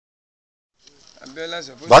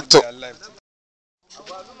Back to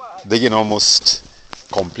digging almost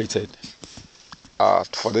completed.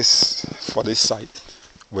 For this site,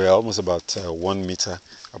 we're almost about 1 meter,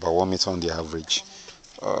 about 1 meter on the average.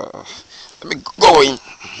 Let me go in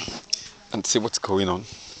and see what's going on.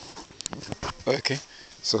 Okay,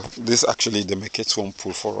 so this actually they make it one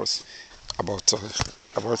pool for us, about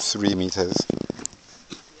 3 meters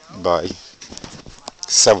by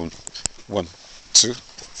 7. 1, 2,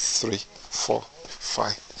 3, 4,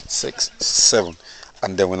 5, 6, 7,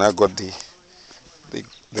 and then when I got the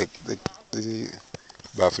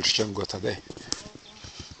biofiltration gutter there.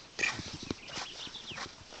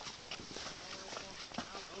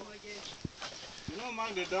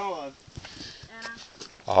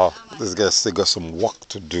 These guys still got some work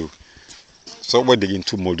to do. So we're digging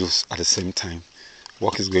 2 modules at the same time.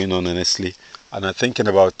 Work is going on honestly, and I'm thinking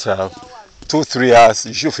about 2-3 hours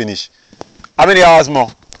you should finish. How many hours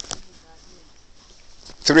more?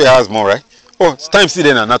 3 hours more, right? Oh, it's time still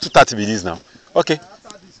there now. 2:30 minutes now. Okay.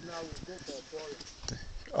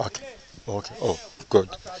 Okay. Okay. Oh, good.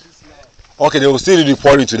 Okay, they will still do the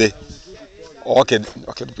pouring today. Okay.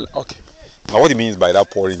 Okay. Okay. Now, what it means by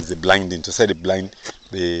that pouring is the blinding. To say the blind,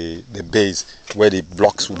 the base where the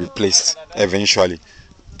blocks will be placed eventually.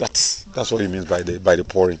 That's what it means by the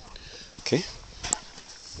pouring. Okay.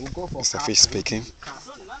 Mrfish speaking.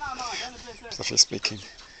 Mrfish speaking.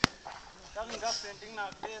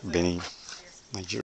 Benin, Nigeria.